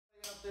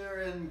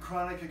there in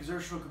chronic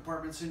exertional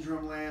compartment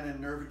syndrome land and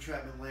nerve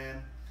entrapment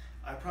land.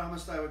 I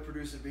promised I would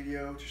produce a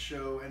video to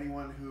show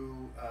anyone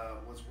who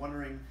was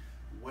wondering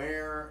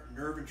where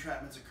nerve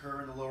entrapments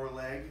occur in the lower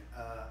leg.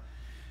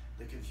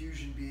 The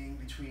confusion being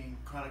between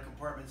chronic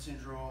compartment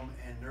syndrome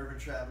and nerve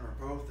entrapment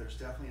or both. There's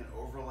definitely an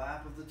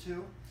overlap of the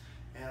two.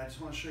 And I just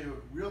want to show you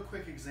a real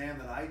quick exam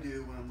that I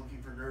do when I'm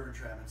looking for nerve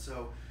entrapment.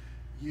 So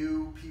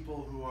you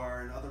people who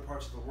are in other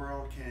parts of the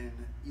world can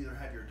either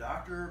have your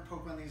doctor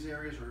poke on these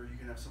areas or you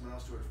can have someone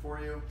else do it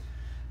for you.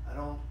 I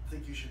don't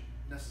think you should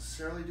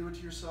necessarily do it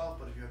to yourself,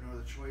 but if you have no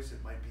other choice,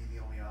 it might be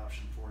the only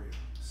option for you.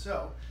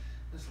 So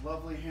this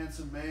lovely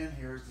handsome man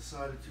here has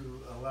decided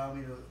to allow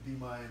me to be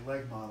my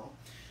leg model.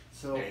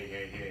 So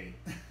hey.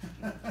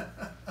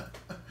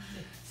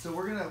 So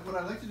what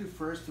I like to do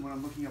first when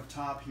I'm looking up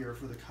top here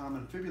for the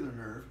common fibular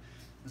nerve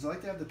is I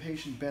like to have the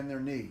patient bend their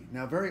knee.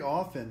 Now very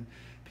often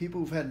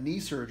people who've had knee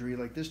surgery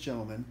like this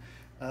gentleman,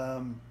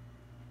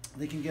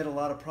 they can get a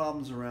lot of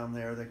problems around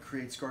there that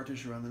create scar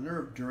tissue around the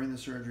nerve during the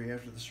surgery,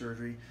 after the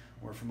surgery,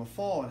 or from a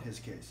fall in his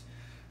case.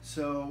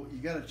 So you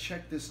got to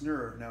check this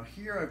nerve. Now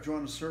here I've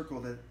drawn a circle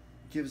that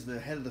gives the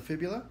head of the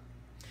fibula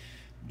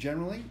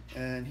generally,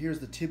 and here's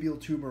the tibial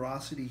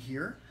tuberosity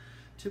here.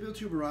 Tibial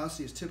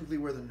tuberosity is typically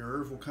where the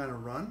nerve will kind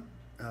of run.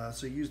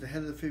 So you use the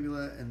head of the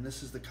fibula, and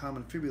this is the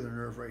common fibular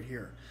nerve right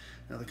here.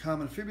 Now the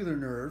common fibular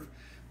nerve,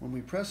 when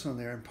we press on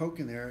there and poke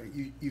in there,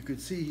 you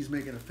could see he's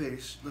making a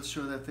face. Let's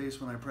show that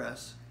face when I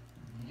press.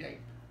 Yay.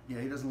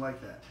 Yeah, he doesn't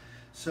like that.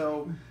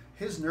 So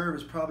his nerve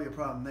is probably a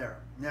problem there.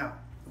 Now,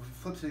 if we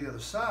flip to the other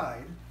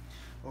side,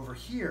 over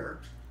here,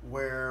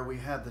 where we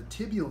have the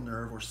tibial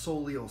nerve or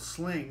soleal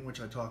sling,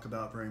 which I talk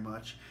about very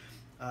much,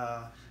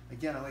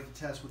 again, I like to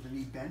test with the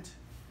knee bent.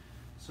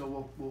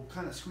 So we'll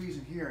kind of squeeze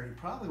in here, and he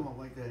probably won't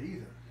like that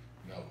either.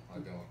 No, I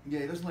don't.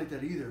 Yeah, he doesn't like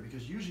that either,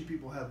 because usually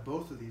people have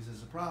both of these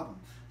as a problem,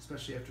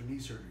 especially after knee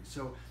surgery.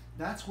 So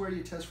that's where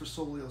you test for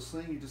soleal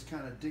sling. You just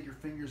kind of dig your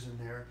fingers in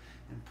there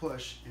and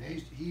push, and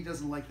he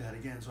doesn't like that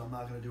again, so I'm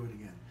not going to do it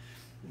again.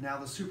 Now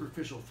the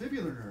superficial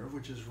fibular nerve,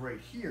 which is right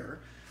here,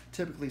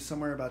 typically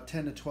somewhere about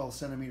 10 to 12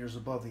 centimeters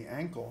above the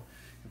ankle.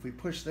 If we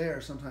push there,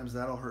 sometimes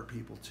that'll hurt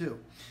people too.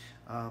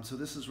 So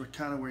this is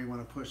kind of where you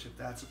want to push if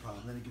that's a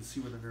problem. Then you can see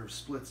where the nerve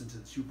splits into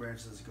the two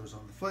branches as it goes on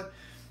the foot.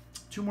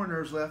 Two more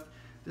nerves left.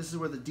 This is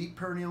where the deep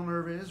peroneal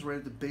nerve is, right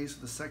at the base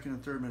of the second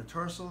and third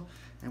metatarsal.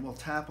 And we'll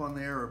tap on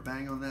there or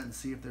bang on that and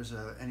see if there's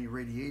any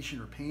radiation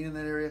or pain in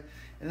that area.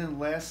 And then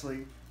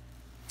lastly,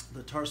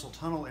 the tarsal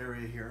tunnel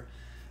area here.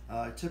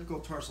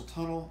 Typical tarsal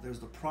tunnel, there's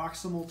the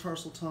proximal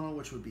tarsal tunnel,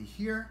 which would be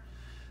here.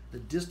 The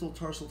distal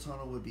tarsal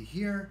tunnel would be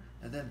here.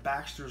 And then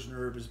Baxter's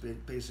nerve is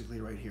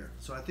basically right here.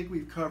 So I think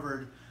we've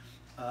covered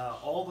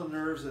all the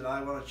nerves that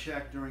I want to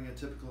check during a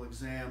typical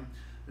exam.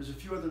 There's a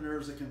few other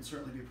nerves that can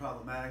certainly be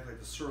problematic, like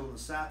the sural and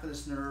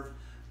saphenous nerve,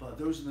 but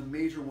those are the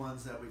major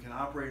ones that we can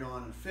operate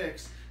on and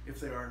fix if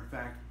they are in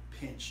fact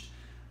pinched.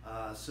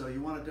 So you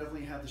want to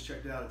definitely have this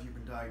checked out if you've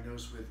been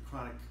diagnosed with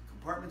chronic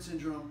compartment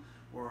syndrome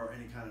or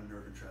any kind of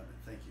nerve entrapment.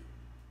 Thank you.